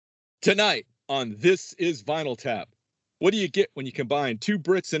Tonight on This Is Vinyl Tap, what do you get when you combine two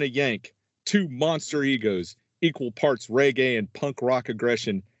Brits and a Yank, two monster egos, equal parts reggae and punk rock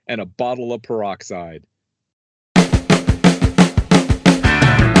aggression, and a bottle of peroxide?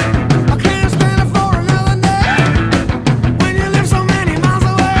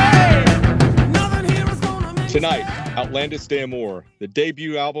 Tonight, Outlandish D'Amour, the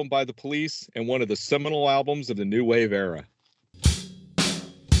debut album by The Police and one of the seminal albums of the New Wave era.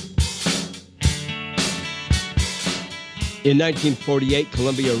 In 1948,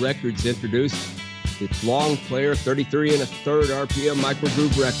 Columbia Records introduced its long player 33 1/3 RPM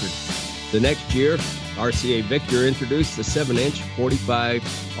microgroove record. The next year, RCA Victor introduced the 7-inch 45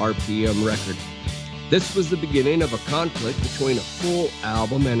 RPM record. This was the beginning of a conflict between a full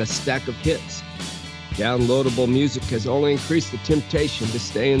album and a stack of hits. Downloadable music has only increased the temptation to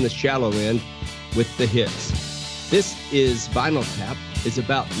stay in the shallow end with the hits. This is Vinyl Tap is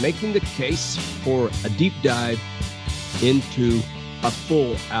about making the case for a deep dive into a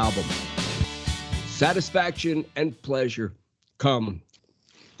full album. Satisfaction and pleasure come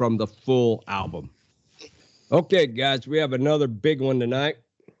from the full album. Okay, guys, we have another big one tonight.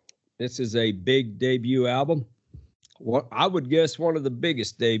 This is a big debut album. Well, I would guess one of the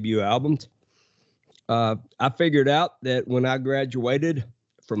biggest debut albums. I figured out that when I graduated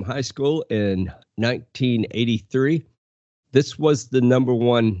from high school in 1983, this was the number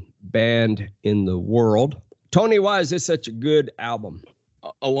one band in the world. Tony, why is this such a good album?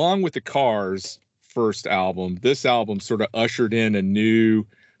 Along with the Cars' first album, this album sort of ushered in a new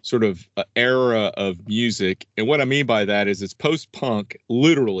sort of era of music. And what I mean by that is it's post-punk,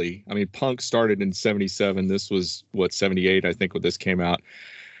 literally. I mean, punk started in 77. This was, 78, I think, when this came out.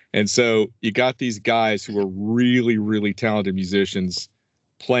 And so you got these guys who were really, really talented musicians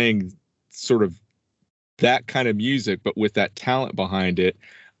playing sort of that kind of music, but with that talent behind it.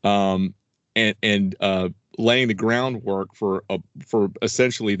 And laying the groundwork for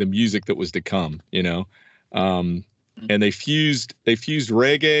essentially the music that was to come, you know. And they fused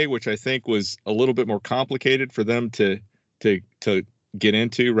reggae, which I think was a little bit more complicated for them to get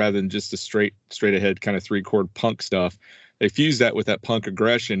into rather than just a straight ahead kind of 3-chord punk stuff. They fused that with that punk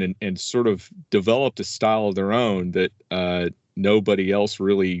aggression and sort of developed a style of their own that nobody else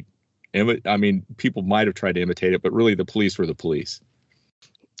really people might have tried to imitate it, but really the Police were the Police.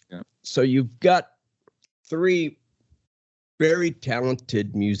 Yeah. So you've got 3 very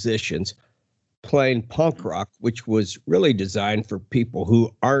talented musicians playing punk rock, which was really designed for people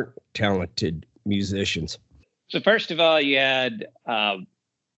who aren't talented musicians. So first of all, you had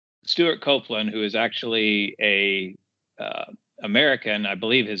Stuart Copeland, who is actually a American. I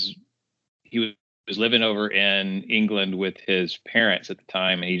believe he was living over in England with his parents at the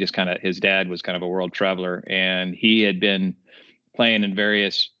time, and he just his dad was kind of a world traveler, and he had been playing in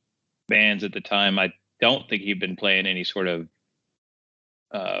various bands at the time. I don't think he'd been playing any sort of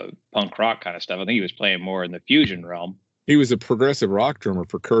punk rock kind of stuff. I think he was playing more in the fusion realm. He was a progressive rock drummer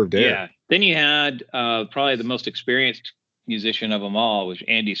for Curved Air. Yeah. Then you had probably the most experienced musician of them all was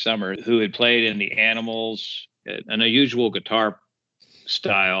Andy Summers, who had played in the Animals, an unusual guitar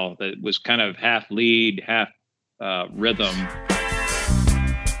style that was kind of half lead, half rhythm.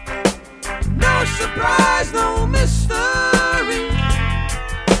 No surprise, no mystery.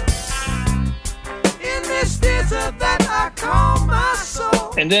 In this theater that I call my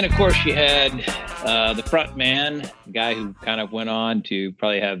soul. And then, of course, you had the front man, the guy who kind of went on to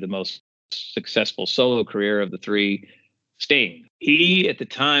probably have the most successful solo career of the 3, Sting. He, at the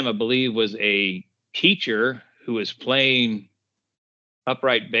time, I believe, was a teacher who was playing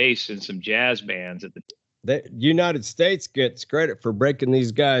upright bass in some jazz bands at the United States gets credit for breaking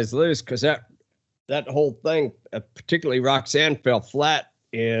these guys loose, because that whole thing, particularly Roxanne, fell flat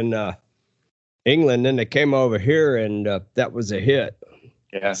in England. Then they came over here, and that was a hit.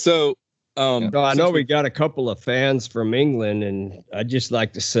 Yeah. So I know we got a couple of fans from England, and I'd just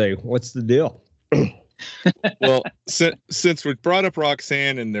like to say, what's the deal? Well, since we brought up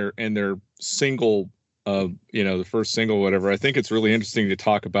Roxanne and their single, the first single, whatever, I think it's really interesting to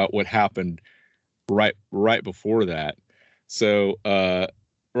talk about what happened right before that. So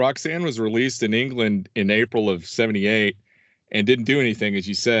Roxanne was released in England in April of 78 and didn't do anything, as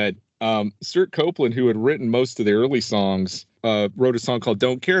you said. Stuart Copeland, who had written most of the early songs, wrote a song called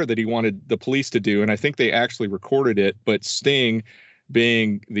Don't Care that he wanted the Police to do, and I think they actually recorded it, but Sting,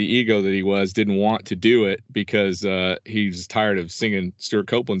 being the ego that he was, didn't want to do it because he was tired of singing Stuart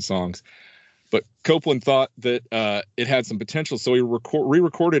Copeland songs. But Copeland thought that it had some potential, so he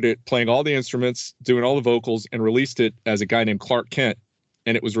re-recorded it, playing all the instruments, doing all the vocals, and released it as a guy named Clark Kent.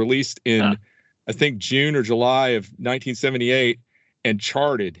 And it was released in, I think, June or July of 1978 and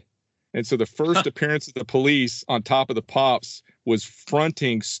charted. And so the first appearance of the Police on Top of the Pops was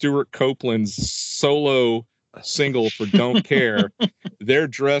fronting Stuart Copeland's solo single for Don't Care. They're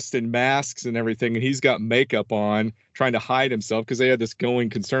dressed in masks and everything, and he's got makeup on, trying to hide himself because they had this going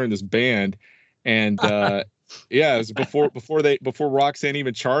concern, this band. And yeah, it was before Roxanne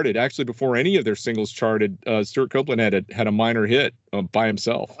even charted. Actually, before any of their singles charted, Stuart Copeland had a minor hit by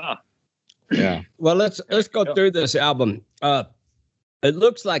himself. Yeah. Well, let's go through this album. It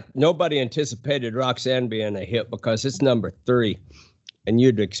looks like nobody anticipated Roxanne being a hit because it's number 3, and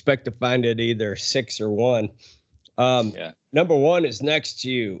you'd expect to find it either 6 or 1. Number 1 is Next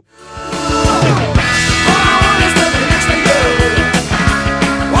to You.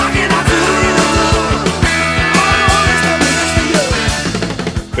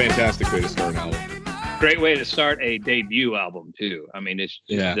 Fantastic way to start an album. Great way to start a debut album too. I mean, it's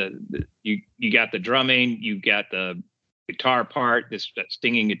you got the drumming, you got the guitar part, that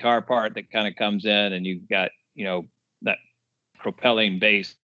stinging guitar part that kind of comes in, and you've got that propelling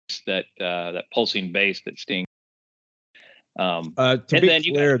bass, that pulsing bass that stings. To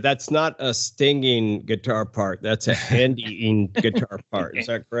be clear, that's not a stinging guitar part. That's a Andy guitar part. Is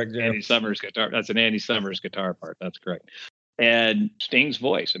that correct, Jim? Andy Summers guitar. That's an Andy Summers guitar part. That's correct. And Sting's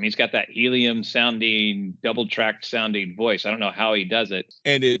voice. I mean, he's got that helium sounding, double tracked sounding voice. I don't know how he does it.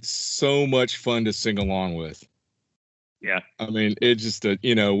 And it's so much fun to sing along with. Yeah. I mean, it just,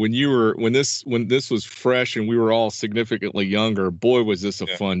 when this was fresh and we were all significantly younger, boy, was this a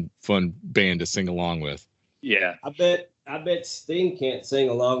fun band to sing along with. Yeah. I bet Sting can't sing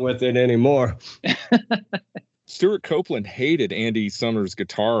along with it anymore. Stuart Copeland hated Andy Summers'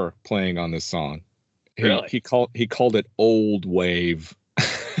 guitar playing on this song. Really? He called it old wave.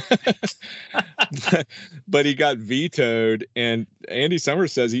 but he got vetoed, and Andy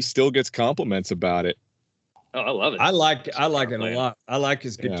Summers says he still gets compliments about it. Oh, I love it. I like it a lot. I like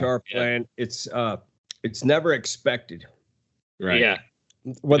his guitar playing. It's never expected. Right. Yeah.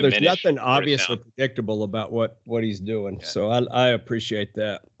 Well, there's nothing obvious or predictable about what he's doing. Yeah. So I appreciate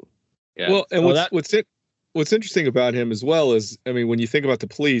that. Yeah. Well, and what's interesting about him as well is, I mean, when you think about the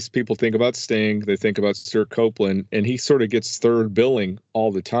Police, people think about Sting, they think about Stuart Copeland, and he sort of gets third billing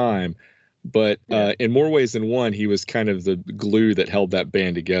all the time. But in more ways than one, he was kind of the glue that held that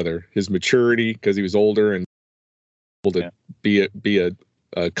band together. His maturity, because he was older and able to be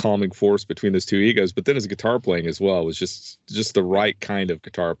a calming force between those two egos. But then his guitar playing as well was just the right kind of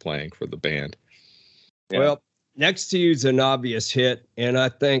guitar playing for the band. Yeah. Well, Next to You is an obvious hit, and I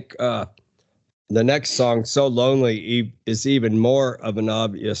think the next song, So Lonely, is even more of an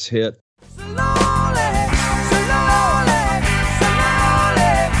obvious hit. So lonely, so lonely, so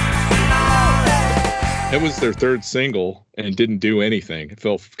lonely, so lonely. It was their third single and didn't do anything. It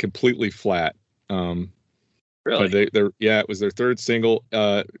fell completely flat. Really? It was their third single.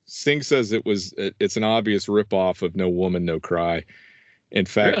 Sting says it's an obvious ripoff of No Woman, No Cry. In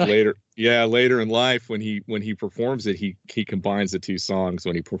fact, later in life when he performs it, he combines the two songs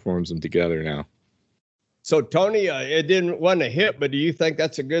when he performs them together now. So Tony, it didn't want a hit, but do you think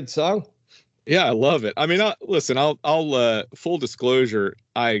that's a good song? Yeah, I love it. I mean, I'll full disclosure,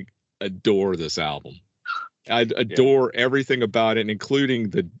 I adore this album. I adore everything about it, including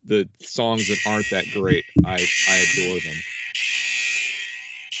the songs that aren't that great. I adore them.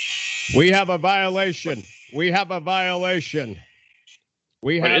 We have a violation. We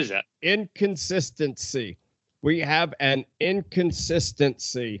have inconsistency. We have an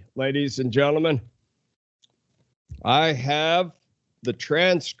inconsistency, ladies and gentlemen. I have the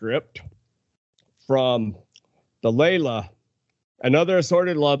transcript from the Layla and Other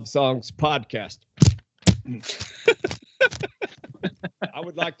Assorted Love Songs podcast. I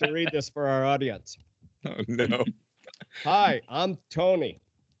would like to read this for our audience. Oh, no. Hi, I'm Tony.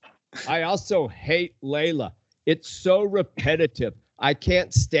 I also hate Layla. It's so repetitive. I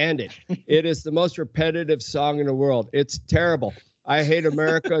can't stand it. It is the most repetitive song in the world. It's terrible. I hate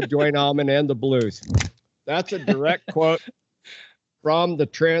America, Duane Allman, and the blues. That's a direct quote from the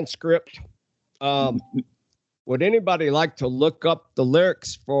transcript. Would anybody like to look up the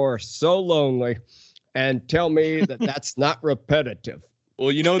lyrics for So Lonely and tell me that that's not repetitive? Well,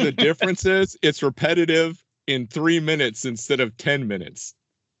 the difference is it's repetitive in 3 minutes instead of 10 minutes.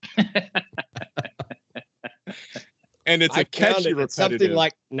 And it's a catchy repetitive. Something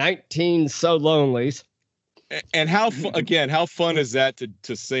like 19 So Lonelys. And how fun is that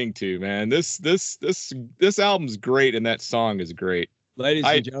to sing to, man? This album's great, and that song is great. Ladies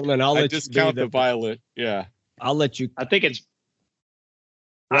and gentlemen, I'll let you discount the violet. Yeah, I'll let you. I think it's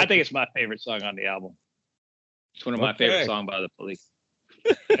my favorite song on the album. It's one of my favorite songs by the Police.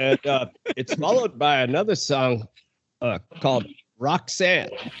 And it's followed by another song called Roxanne.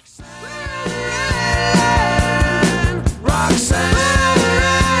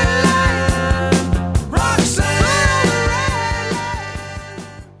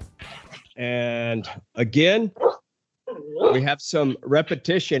 And again, we have some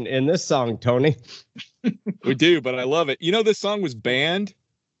repetition in this song, Tony. We do, but I love it. You know, this song was banned.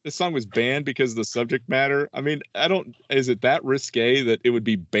 This song was banned because of the subject matter. I mean, is it that risque that it would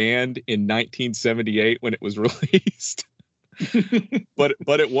be banned in 1978 when it was released? but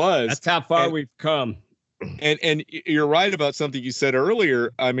it was. That's how far we've come. And you're right about something you said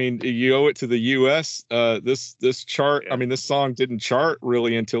earlier. I mean, you owe it to the U.S. This chart. I mean, this song didn't chart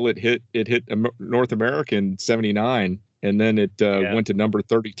really until it hit North America in '79, and then it went to number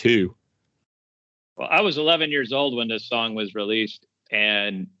 32. Well, I was 11 years old when this song was released,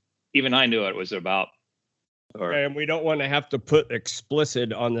 and even I knew what it was about. And we don't want to have to put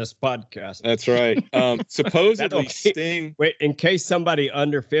explicit on this podcast. That's right. Supposedly Sting. Wait, in case somebody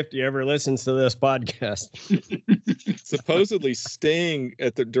under 50 ever listens to this podcast. Supposedly Sting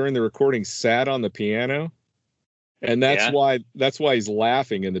during the recording sat on the piano, and that's why he's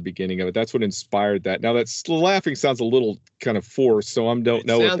laughing in the beginning of it. That's what inspired that. Now that's laughing sounds a little kind of forced, so I don't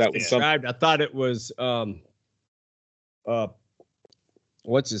know if that was something. I thought it was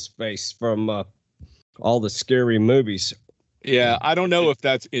what's his face from all the scary movies. Yeah, I don't know if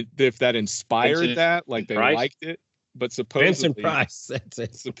that inspired Vincent that, like they Price? liked it, but supposedly Vincent Price. That's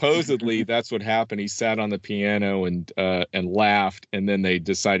it. Supposedly that's what happened. He sat on the piano and laughed, and then they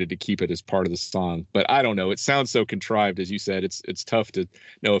decided to keep it as part of the song. But I don't know. It sounds so contrived, as you said. It's tough to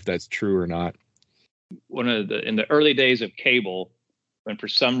know if that's true or not. In the early days of cable, when for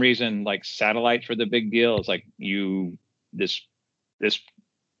some reason like satellites were the big deal, it's like this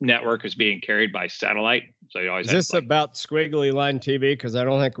network is being carried by satellite. So you always is this about squiggly line TV? Because I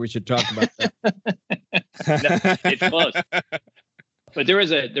don't think we should talk about that. No, it's close. But there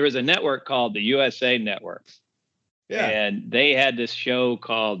was a network called the USA Network. Yeah. And they had this show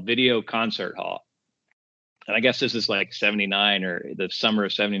called Video Concert Hall. And I guess this is like 79 or the summer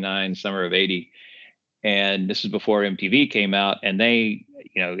of 79, summer of 80. And this is before MTV came out. And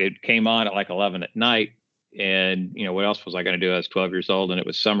it came on at like 11 at night. And, what else was I going to do? I was 12 years old and it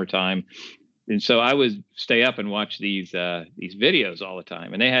was summertime. And so I would stay up and watch these videos all the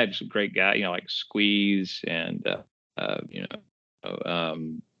time. And they had some great guys, like Squeeze and,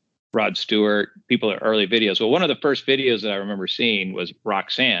 Rod Stewart, people at early videos. Well, one of the first videos that I remember seeing was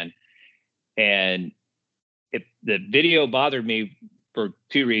Roxanne. And the video bothered me for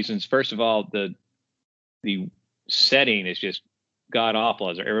two reasons. First of all, the setting is just god awful.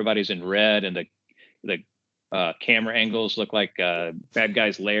 As everybody's in red and the camera angles look like Bad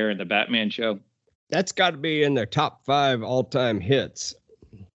Guy's Lair in the Batman show. That's got to be in their top 5 all-time hits.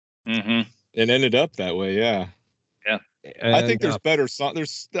 Mm-hmm. It ended up that way, yeah. Yeah. And, I think there's better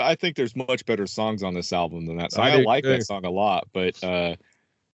songs. I think there's much better songs on this album than that. So I like that song a lot, but it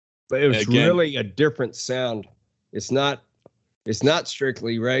was really a different sound. It's not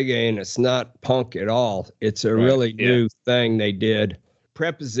strictly reggae and it's not punk at all. It's a really new thing they did.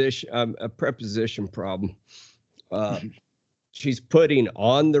 A preposition problem. She's putting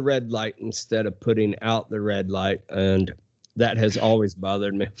on the red light instead of putting out the red light, and that has always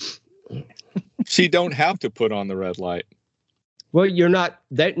bothered me. She don't have to put on the red light. Well,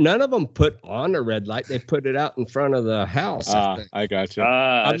 none of them put on a red light. They put it out in front of the house. I got you.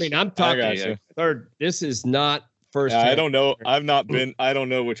 I'm talking third. This is not first. I don't know. I don't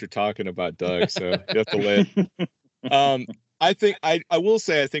know what you're talking about, Doug. So you have to live. I think I will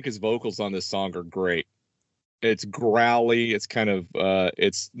say I think his vocals on this song are great. It's growly. It's kind of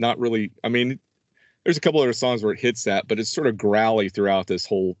it's not really. I mean, there's a couple other songs where it hits that, but it's sort of growly throughout this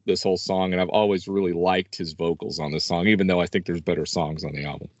whole song. And I've always really liked his vocals on this song, even though I think there's better songs on the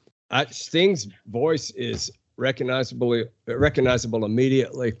album. Sting's voice is recognizable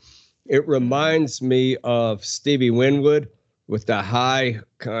immediately. It reminds me of Stevie Winwood with the high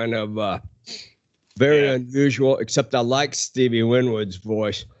kind of very unusual, except I like Stevie Winwood's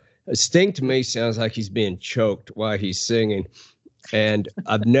voice. Sting to me sounds like he's being choked while he's singing. And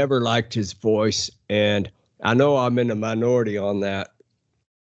I've never liked his voice. And I know I'm in the minority on that.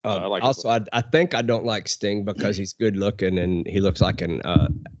 I think I don't like Sting because he's good looking and he looks like a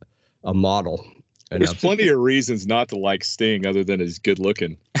model. And there's plenty of reasons not to like Sting other than he's good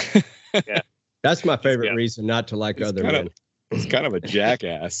looking. Yeah. That's my favorite reason not to like other men. He's kind of a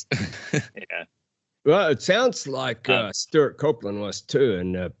jackass. Yeah. Well, it sounds like Stuart Copeland was too.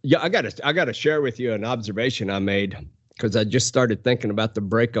 And I gotta share with you an observation I made because I just started thinking about the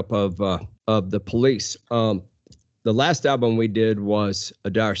breakup of the Police. The last album we did was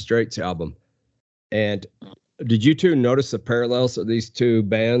a Dire Straits album. And did you two notice the parallels of these two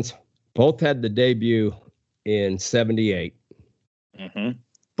bands? Both had the debut in 78. Mm-hmm.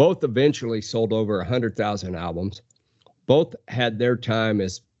 Both eventually sold over 100,000 albums. Both had their time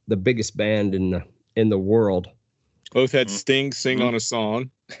as the biggest band in the world. Both had Sting sing on a song.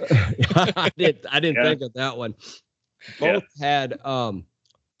 I didn't think of that one. Both had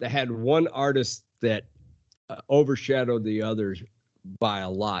they had one artist that overshadowed the others by a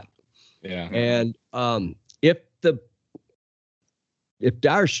lot. Yeah. And if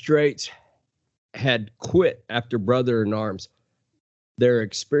Dire Straits had quit after Brother in Arms, their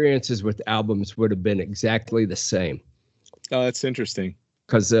experiences with albums would have been exactly the same. Oh, that's interesting.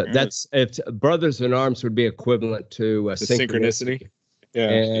 Because that's if Brothers in Arms would be equivalent to The Synchronicity. Yeah,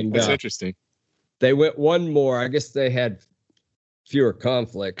 and that's interesting. They went one more. I guess they had fewer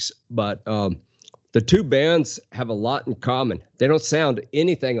conflicts, but the two bands have a lot in common. They don't sound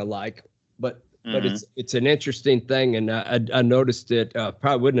anything alike, but it's an interesting thing, and I noticed it.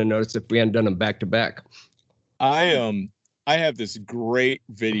 Probably wouldn't have noticed if we hadn't done them back to back. I have this great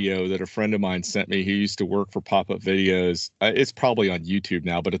video that a friend of mine sent me. He used to work for Pop-Up Videos. It's probably on YouTube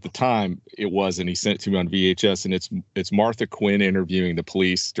now, but at the time it wasn't. He sent it to me on VHS, and it's Martha Quinn interviewing the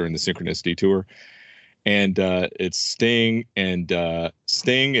Police during the Synchronicity tour, and it's Sting and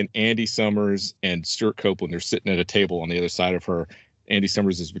Andy Summers and Stuart Copeland. They're sitting at a table on the other side of her. Andy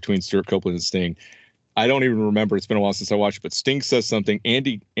Summers is between Stuart Copeland and Sting. I don't even remember. It's been a while since I watched it, but Sting says something.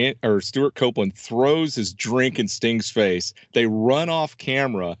 Stuart Copeland throws his drink in Sting's face. They run off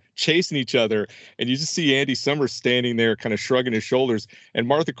camera, chasing each other, and you just see Andy Summers standing there, kind of shrugging his shoulders. And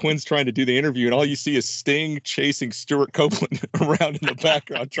Martha Quinn's trying to do the interview, and all you see is Sting chasing Stuart Copeland around in the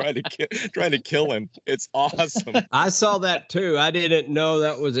background, trying to kill him. It's awesome. I saw that too. I didn't know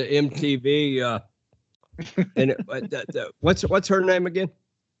that was an MTV. And what's her name again?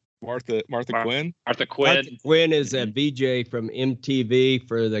 Martha Quinn. Martha Quinn. Martha Quinn is a VJ from MTV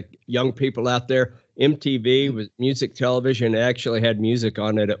for the young people out there. MTV was music television. It actually had music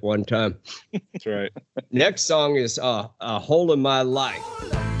on it at one time. That's right. Next song is A Hole in My Life.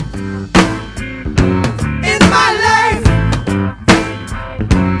 In my life,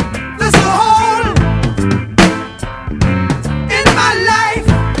 there's a hole in my life.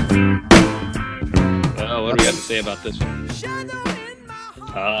 What do you have to say about this one?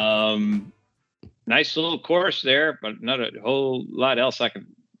 Nice little chorus there, but not a whole lot else I can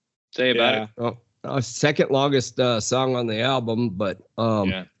say about it. Second longest song on the album, but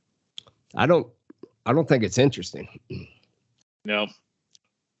I don't think it's interesting. No,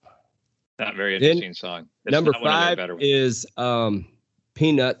 not very interesting song. It's number not one of their 5 better ones. is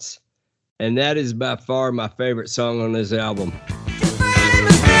Peanuts, and that is by far my favorite song on this album.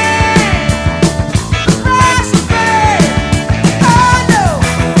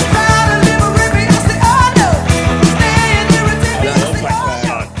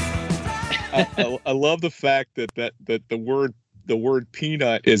 I love the fact that the word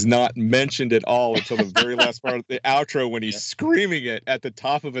peanut is not mentioned at all until the very last part of the outro when he's screaming it at the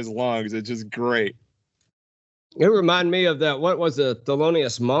top of his lungs. It's just great. It reminded me of that. What was the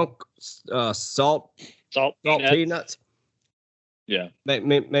Thelonious Monk salt peanuts? Yeah, made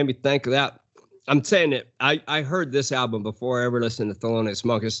me think of that. I'm saying it. I heard this album before I ever listened to Thelonious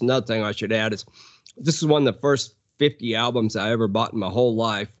Monk. It's another thing I should add is this is one of the first 50 albums I ever bought in my whole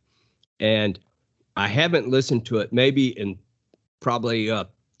life. And I haven't listened to it maybe in probably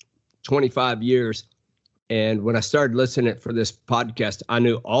 25 years. And when I started listening for this podcast, I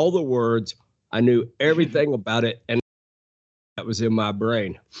knew all the words. I knew everything about it. And that was in my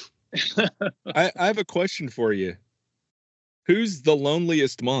brain. I have a question for you. Who's the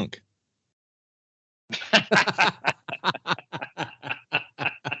loneliest monk?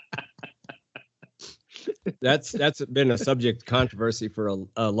 That's been a subject of controversy for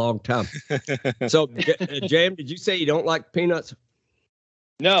a long time. So, James, did you say you don't like Peanuts?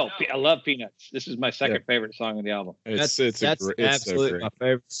 No, I love Peanuts. This is my second favorite song on the album. That's absolutely my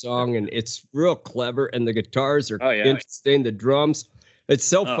favorite song, and it's real clever, and the guitars are interesting. The drums, it's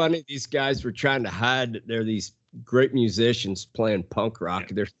so funny. These guys were trying to hide that they're these great musicians playing punk rock.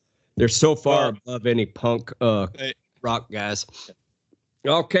 Yeah. They're so far above any punk rock guys.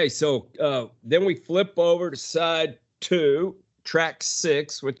 Okay, so then we flip over to side 2, track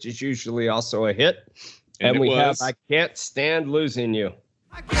 6, which is usually also a hit. And we have I Can't Stand Losing You.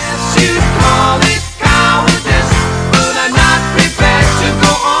 I guess you'd call it cowardice, but I'm not prepared to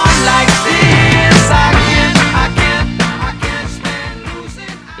go on like this. I can't stand losing.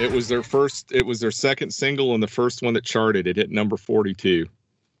 It was their second single and the first one that charted. It hit number 42.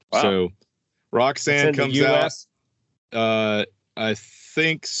 Wow. So Roxanne comes out. I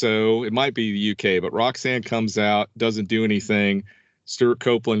think so. It might be the UK, but Roxanne comes out, doesn't do anything. Stuart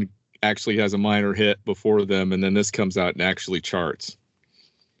Copeland actually has a minor hit before them, and then this comes out and actually charts.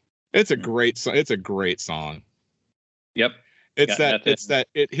 It's a great song. It's a great song. Yep. It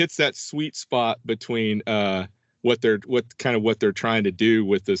hits that sweet spot between what they're trying to do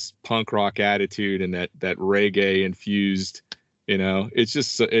with this punk rock attitude and that reggae infused, it's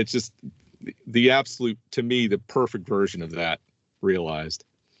just the absolute, to me, the perfect version of that realized.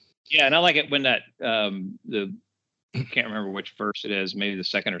 Yeah, and I like it when that I can't remember which verse it is, maybe the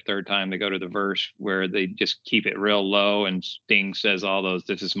second or third time they go to the verse where they just keep it real low and Sting says all those,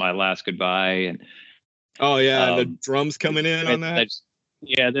 "This is my last goodbye." And oh yeah, the drums coming in on that.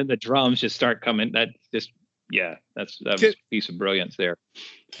 Then the drums just start coming. That was a piece of brilliance there.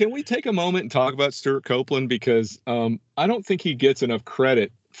 Can we take a moment and talk about Stewart Copeland, because I don't think he gets enough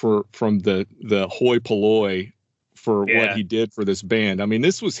credit from the hoi polloi for what he did for this band. I mean,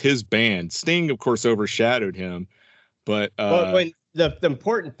 this was his band. Sting, of course, overshadowed him, but when the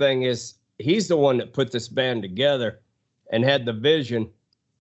important thing is he's the one that put this band together and had the vision,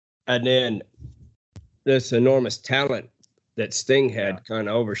 and then this enormous talent that Sting had kind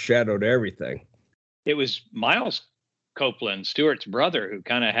of overshadowed everything. It was Miles Copeland, Stewart's brother, who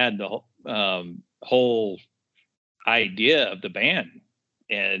kind of had the whole idea of the band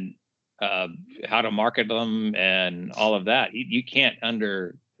and how to market them and all of that. You can't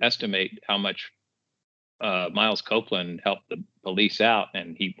underestimate how much Miles Copeland helped the Police out,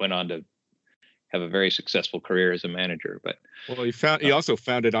 and he went on to have a very successful career as a manager. But he also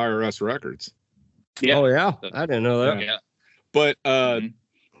founded IRS Records. Yeah. Oh yeah, I didn't know that. Yeah, but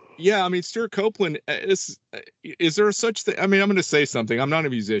yeah, I mean, Stewart Copeland is there such thing? I mean, I'm going to say something. I'm not a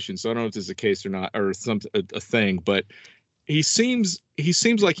musician, so I don't know if this is a case or not, or a thing. But he seems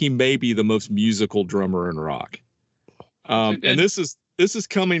like he may be the most musical drummer in rock. And this is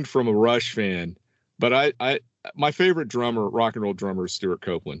coming from a Rush fan, but my favorite rock and roll drummer is Stewart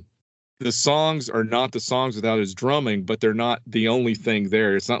Copeland. The songs are not the songs without his drumming, but they're not the only thing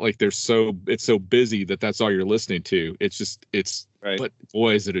there. It's not like it's so busy that's all you're listening to. Right. But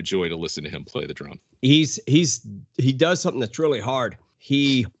boy, is it a joy to listen to him play the drum. He does something that's really hard.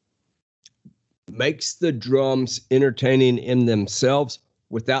 He makes the drums entertaining in themselves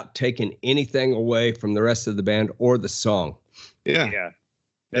without taking anything away from the rest of the band or the song. Yeah.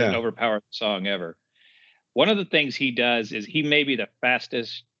 Doesn't overpower the song ever. One of the things he does is he may be the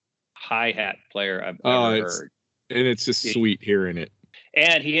fastest hi-hat player I've ever heard. And it's just sweet hearing it.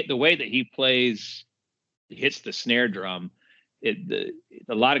 And the way that he hits the snare drum, a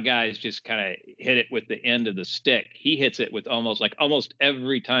lot of guys just kind of hit it with the end of the stick. He hits it with almost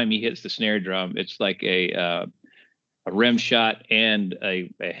every time he hits the snare drum, it's like a rim shot and a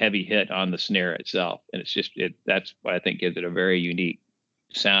heavy hit on the snare itself. And it's just that's what I think gives it a very unique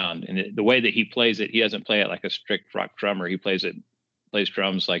sound. And the way that he plays it, he doesn't play it like a strict rock drummer. He plays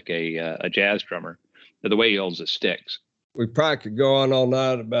drums like a jazz drummer. The way he holds the sticks. We probably could go on all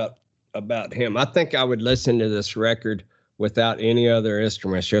night about him. I think I would listen to this record without any other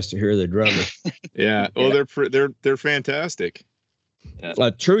instruments just to hear the drummer. Yeah. Well, they're fantastic.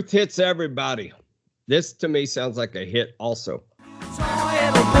 Yeah. Truth Hits Everybody. This to me sounds like a hit also.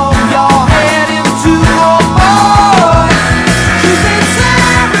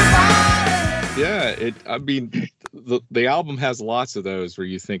 Yeah, I mean, the album has lots of those where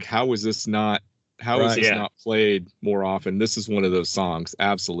you think, how is this not played more often? This is one of those songs,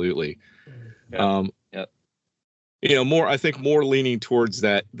 absolutely. Yeah. I think more leaning towards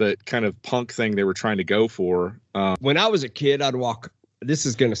that kind of punk thing they were trying to go for. When I was a kid, I'd walk. This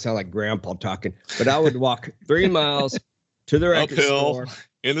is going to sound like Grandpa talking, but I would walk 3 miles to the record store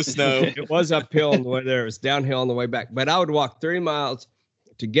in the snow. It was uphill on the way there. It was downhill on the way back. But I would walk 3 miles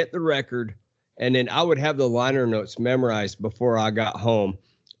to get the record, and then I would have the liner notes memorized before I got home.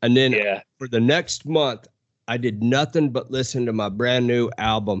 And then for the next month, I did nothing but listen to my brand new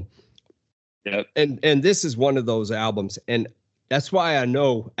album. Yep. And this is one of those albums. And that's why I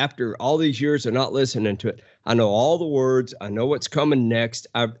know after all these years of not listening to it, I know all the words. I know what's coming next.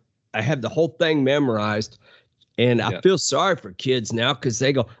 I have the whole thing memorized. And I feel sorry for kids now because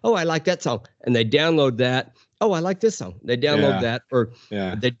they go, oh, I like that song. And they download that. Oh, I like this song. They download that. Or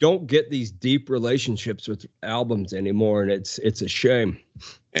they don't get these deep relationships with albums anymore. And it's a shame.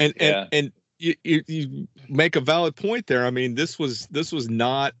 And you make a valid point there. I mean, this was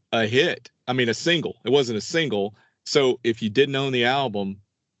not a hit. I mean, a single. It wasn't a single. So if you didn't own the album,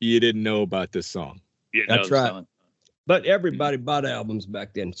 you didn't know about this song. That's right. But everybody bought albums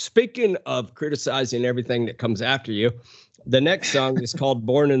back then. Speaking of criticizing everything that comes after you, the next song is called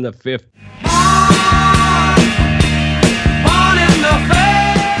Born in the 50s.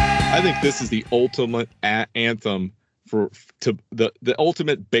 I think this is the ultimate anthem to the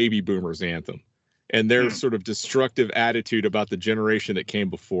ultimate baby boomers anthem, and their sort of destructive attitude about the generation that came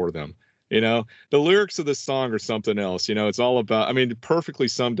before them. The lyrics of the song are something else. It's all about, I mean, perfectly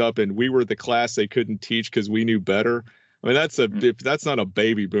summed up in "We were the class they couldn't teach because we knew better." I mean, if that's not a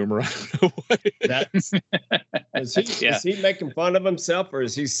baby boomer, I don't know what is. Is he making fun of himself, or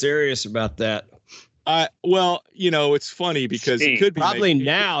is he serious about that? Well, it's funny because he could be probably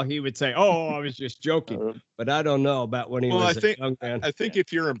now he would say, "Oh, I was just joking," but I don't know about when he was a young man. I think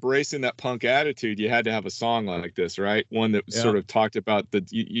if you're embracing that punk attitude, you had to have a song like this, right? One that sort of talked about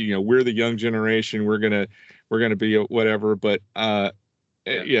we're the young generation, we're gonna be whatever. But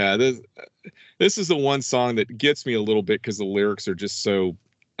this is the one song that gets me a little bit because the lyrics are just so,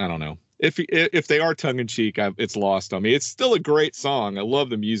 I don't know. If they are tongue in cheek, it's lost on me. It's still a great song. I love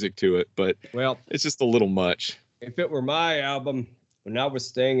the music to it, but it's just a little much. If it were my album when I was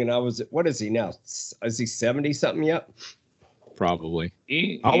Sting and I was, what is he now? Is he 70 something yet? Probably.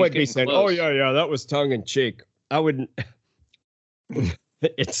 I would be saying, close. Oh yeah, that was tongue in cheek. I wouldn't.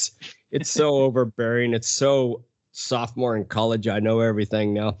 It's so overbearing. It's so sophomore in college. I know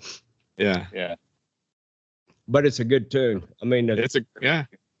everything now. Yeah. But it's a good tune. I mean, it's a Yeah.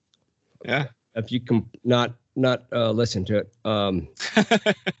 If you can not listen to it.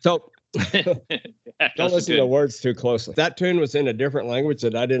 So don't listen to the words too closely. If that tune was in a different language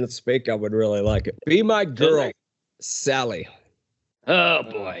that I didn't speak, I would really like it. Be My Girl, Sally. Oh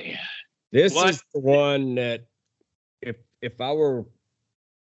boy. This is the one that if I were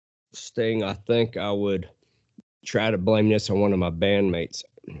Sting, I think I would try to blame this on one of my bandmates.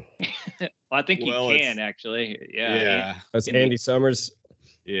 Well, I think you can actually. Yeah. That's Andy Summers.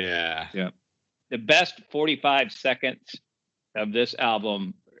 Yeah. The best 45 seconds of this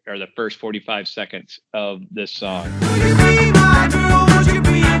album are the first 45 seconds of this song. Would you be my girl? Would you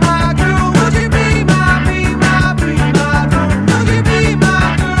be my girl? Would you be my girl? Would you be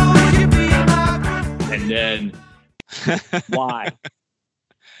my girl? Would you be my girl? And then why?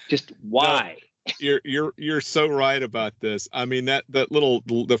 Just why? You're so right about this. I mean,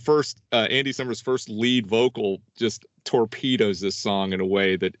 the first Andy Summers' first lead vocal just torpedoes this song in a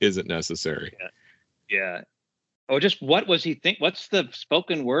way that isn't necessary. Yeah. Oh, just what was he think? What's the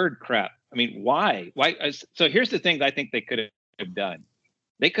spoken word crap? I mean, why? So here's the thing I think they could have done.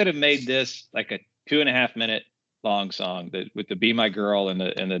 They could have made this like a 2.5 minute long song with the "Be My Girl" and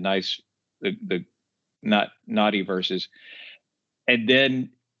the nice the not naughty verses, and then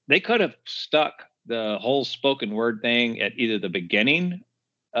they could have stuck the whole spoken word thing at either the beginning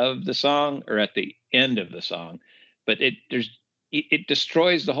of the song or at the end of the song. But it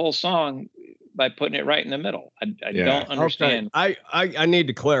destroys the whole song by putting it right in the middle. I don't understand. Okay. I need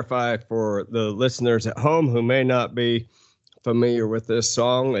to clarify for the listeners at home who may not be familiar with this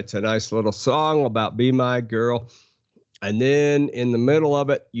song. It's a nice little song about Be My Girl. And then in the middle of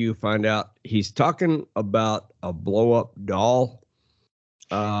it, you find out he's talking about a blow-up doll.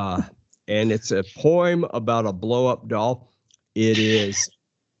 And it's a poem about a blow-up doll. It is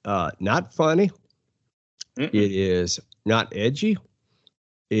not funny. It is not edgy.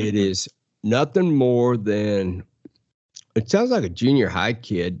 It is nothing more than, it sounds like a junior high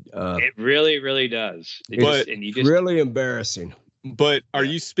kid. It really, really does. It's really embarrassing. But are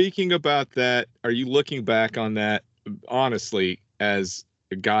you speaking about that? Are you looking back on that honestly as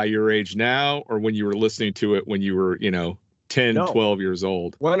a guy your age now, or when you were listening to it when you were, 10, 12 years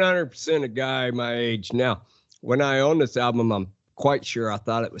old? 100% a guy my age now. When I owned this album, I'm quite sure I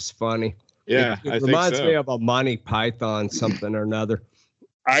thought it was funny. Yeah, it reminds me of a Monty Python something or another.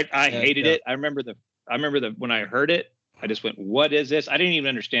 I hated it. I remember when I heard it, I just went, "What is this?" I didn't even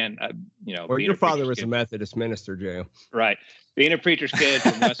understand. Well, your father was a Methodist minister, Jay. Right, being a preacher's kid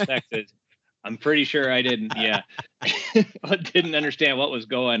from West Texas, I'm pretty sure I didn't. Yeah, I didn't understand what was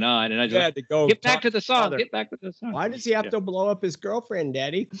going on, and I just had to go get back to the song. Get back to the song. Why does he have to blow up his girlfriend,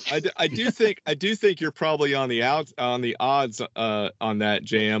 Daddy? I do think you're probably on the odds on that,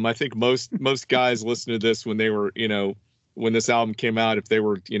 JM. I think most guys listen to this when they were, when this album came out, if they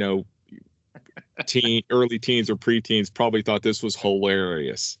were, early teens or preteens, probably thought this was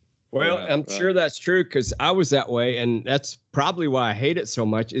hilarious. Well, I'm sure that's true because I was that way, and that's probably why I hate it so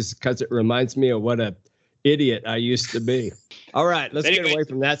much, is because it reminds me of what a idiot I used to be. All right, let's get away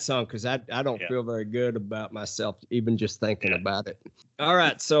from that song because I don't feel very good about myself even just thinking about it. All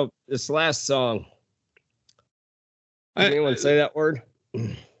right, so this last song. Does anyone say that word?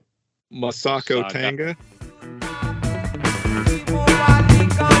 Masako Tanga.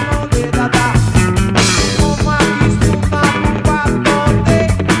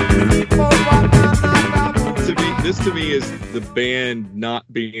 This to me is the band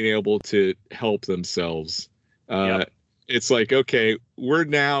not being able to help themselves. it's like, okay,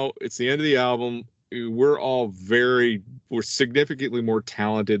 it's the end of the album. We're significantly more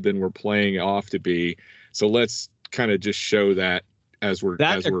talented than we're playing off to be. So let's kind of just show that as we're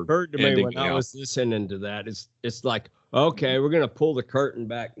occurred to me ending when the I album. was listening to that. It's like, okay, we're gonna pull the curtain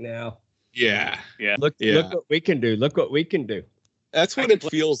back now. Yeah. Look what we can do. Look what we can do. That's what it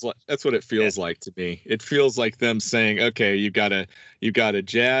feels like. That's what it feels like to me. It feels like them saying, okay, you've got a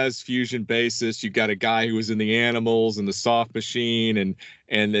jazz fusion bassist, you've got a guy who was in the Animals and the Soft Machine, and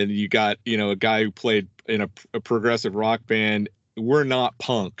then you got, a guy who played in a progressive rock band. We're not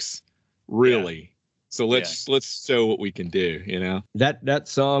punks, really. Yeah. So let's show what we can do, That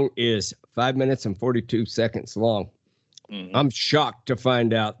song is 5 minutes and 42 seconds long. Mm-hmm. I'm shocked to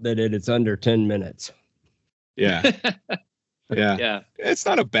find out that it is under 10 minutes. Yeah. Yeah. It's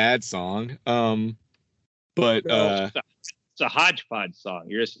not a bad song. But it's a hodgepodge song.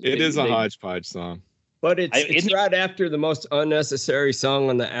 It is a hodgepodge song. But it's right after the most unnecessary song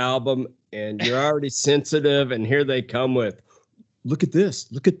on the album, and you're already sensitive, and here they come with, look at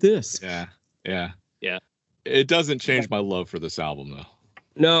this. Look at this. Yeah. It doesn't change my love for this album, though.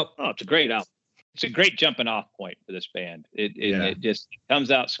 No. Oh, it's a great album. It's a great jumping off point for this band. It just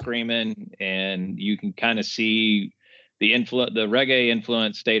comes out screaming, and you can kind of see the reggae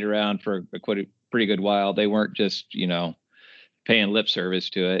influence stayed around for a pretty good while. They weren't just, paying lip service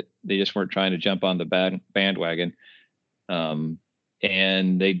to it. They just weren't trying to jump on the bandwagon. And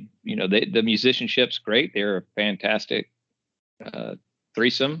the musicianship's great. They're a fantastic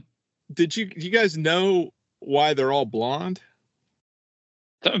threesome. Did you guys know why they're all blonde?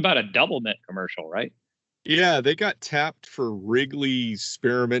 Something about a Double Mint commercial, right? Yeah, they got tapped for Wrigley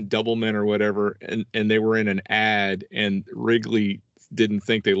Spearmint Double Mint or whatever, and they were in an ad, and Wrigley didn't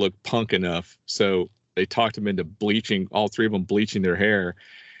think they looked punk enough, so they talked them into bleaching, all three of them bleaching their hair,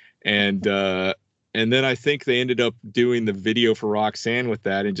 and then I think they ended up doing the video for Roxanne with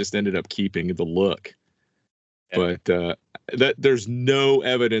that, and just ended up keeping the look. Yeah. But that there's no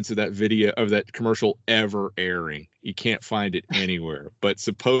evidence of that video, of that commercial, ever airing. You can't find it anywhere. But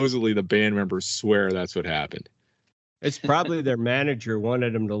supposedly the band members swear that's what happened. It's probably their manager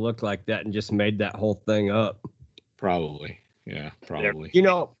wanted them to look like that and just made that whole thing up. Probably. Yeah, probably.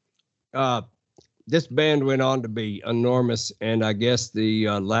 This band went on to be enormous, and I guess the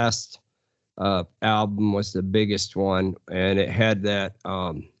last album was the biggest one, and it had that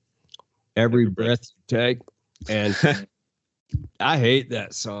Every Breath You Take. And I hate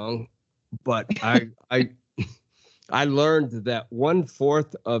that song, but I learned that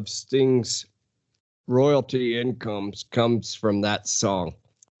 1/4 of Sting's royalty incomes comes from that song.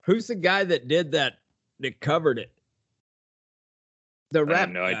 Who's the guy that did that covered it? The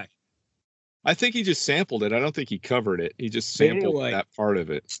rap guy. I think he just sampled it. I don't think he covered it. He just sampled that part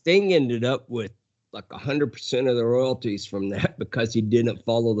of it. Sting ended up with like 100% of the royalties from that because he didn't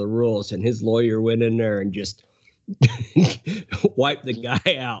follow the rules, and his lawyer went in there and just wiped the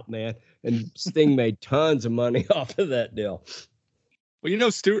guy out, man. And Sting made tons of money off of that deal.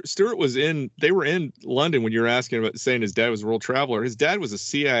 Well, Stewart was they were in London when you were asking about saying his dad was a world traveler. His dad was a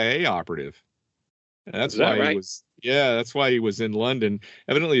CIA operative. And that's why he was. Yeah, that's why he was in London.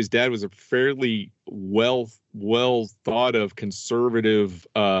 Evidently, his dad was a fairly well thought of conservative,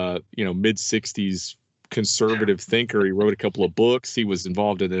 mid-60s conservative thinker. He wrote a couple of books. He was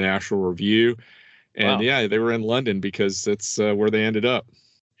involved in the National Review. And they were in London because that's where they ended up.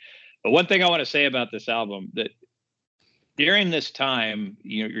 But one thing I want to say about this album, that during this time,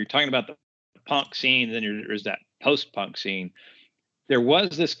 you're talking about the punk scene, then there's that post-punk scene. There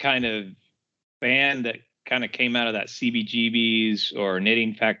was this kind of band that kind of came out of that CBGB's or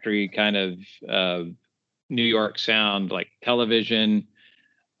Knitting Factory kind of New York sound, like Television,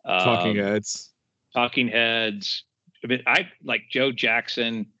 Talking Heads. I mean, I like Joe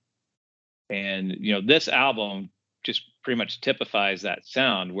Jackson, and this album just pretty much typifies that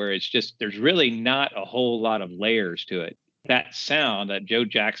sound, where it's just, there's really not a whole lot of layers to it. That sound, that Joe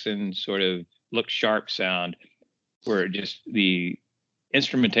Jackson sort of look sharp sound, where just the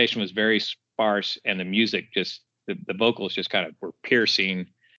instrumentation was very sparse and the music just, the vocals just kind of were piercing.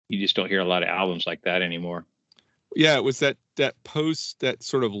 You just don't hear a lot of albums like that anymore. Yeah, it was that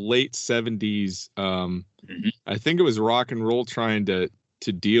sort of late 70s. I think it was rock and roll trying to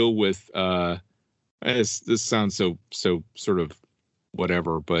deal with this sounds so sort of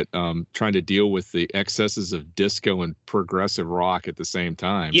whatever, but trying to deal with the excesses of disco and progressive rock at the same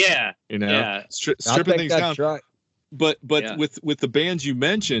time. Yeah. Stripping things down. Right. But with the bands you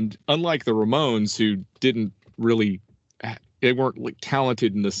mentioned, unlike the Ramones, who didn't really, they weren't like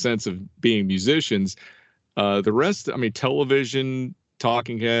talented in the sense of being musicians. The rest, I mean, Television,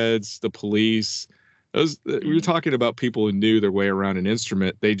 Talking Heads, The Police, We were talking about people who knew their way around an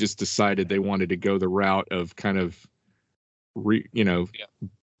instrument. They just decided they wanted to go the route of kind of,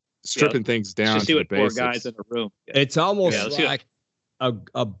 stripping things down Just see to what the four basics. guys in a room. It's almost let's see like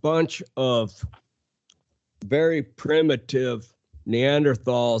a bunch of very primitive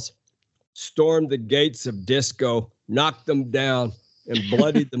Neanderthals stormed the gates of disco, knocked them down, and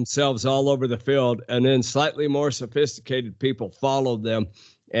bloodied themselves all over the field. And then slightly more sophisticated people followed them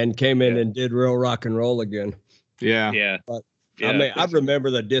and came in and did real rock and roll again. Yeah. Yeah. I mean, I remember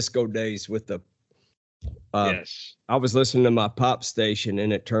the disco days with the. Yes. I was listening to my pop station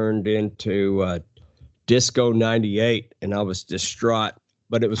and it turned into Disco 98, and I was distraught.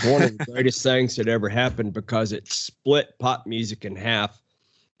 But it was one of the greatest things that ever happened because it split pop music in half,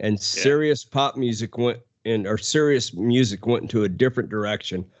 and serious pop music serious music went into a different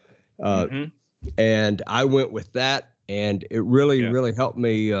direction. And I went with that, and it really, really helped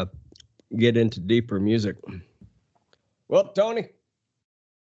me get into deeper music. Well, Tony,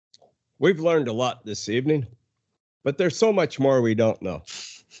 we've learned a lot this evening, but there's so much more we don't know.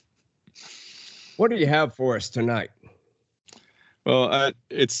 What do you have for us tonight? Well,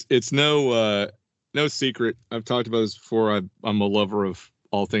 it's no secret. I've talked about this before. I'm a lover of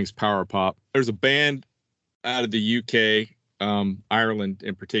all things power pop. There's a band out of the UK, Ireland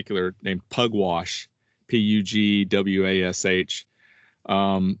in particular, named Pugwash, Pugwash.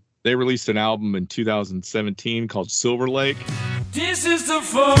 They released an album in 2017 called Silver Lake. This is the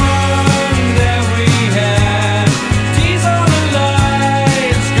fun that we had. These are the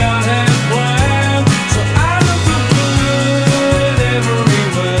lights God had planned. So out of the good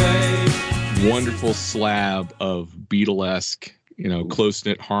every way. Wonderful slab of Beatlesque,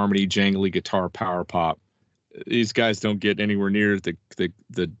 close-knit harmony, jangly guitar power pop. These guys don't get anywhere near the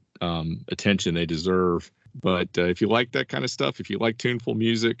attention they deserve. But if you like that kind of stuff, if you like tuneful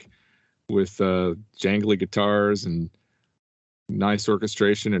music with jangly guitars and nice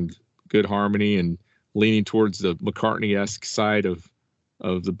orchestration and good harmony and leaning towards the McCartney-esque side of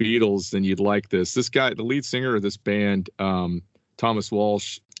the Beatles, then you'd like this. This guy, the lead singer of this band, Thomas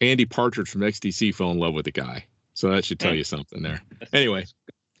Walsh, Andy Partridge from XTC fell in love with the guy. So that should tell you something there. Anyway,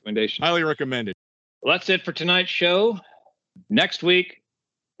 Recommendation. highly recommended. Well, that's it for tonight's show. Next week,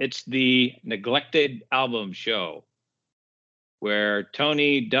 it's the Neglected Album Show, where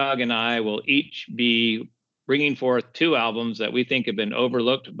Tony, Doug, and I will each be bringing forth 2 albums that we think have been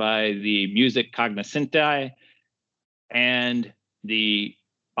overlooked by the music cognoscenti and the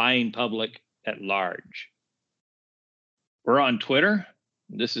buying public at large. We're on Twitter.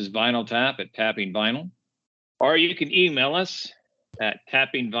 This is Vinyl Tap at Tapping Vinyl. Or you can email us at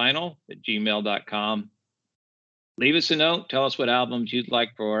tappingvinyl@gmail.com. Leave us a note. Tell us what albums you'd like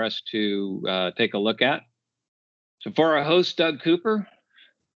for us to take a look at. So for our host, Doug Cooper,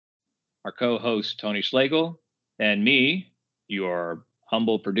 our co-host, Tony Slagle, and me, your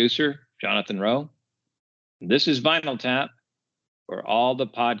humble producer, Jonathan Rowe, this is Vinyl Tap, where all the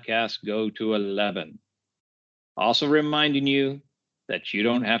podcasts go to 11. Also reminding you that you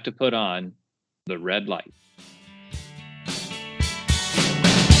don't have to put on the red light.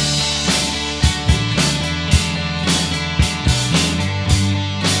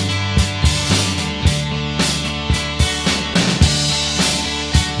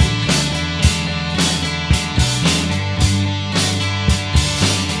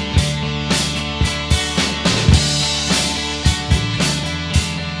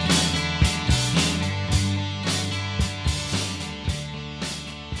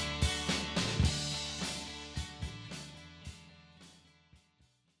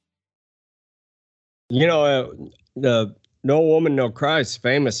 The No Woman, No Cry is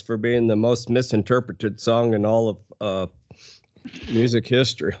famous for being the most misinterpreted song in all of music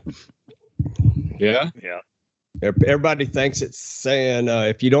history. Yeah? Yeah. Everybody thinks it's saying,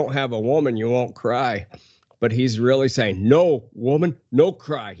 if you don't have a woman, you won't cry. But he's really saying, no woman, no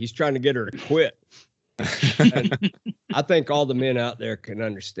cry. He's trying to get her to quit. And I think all the men out there can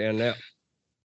understand that.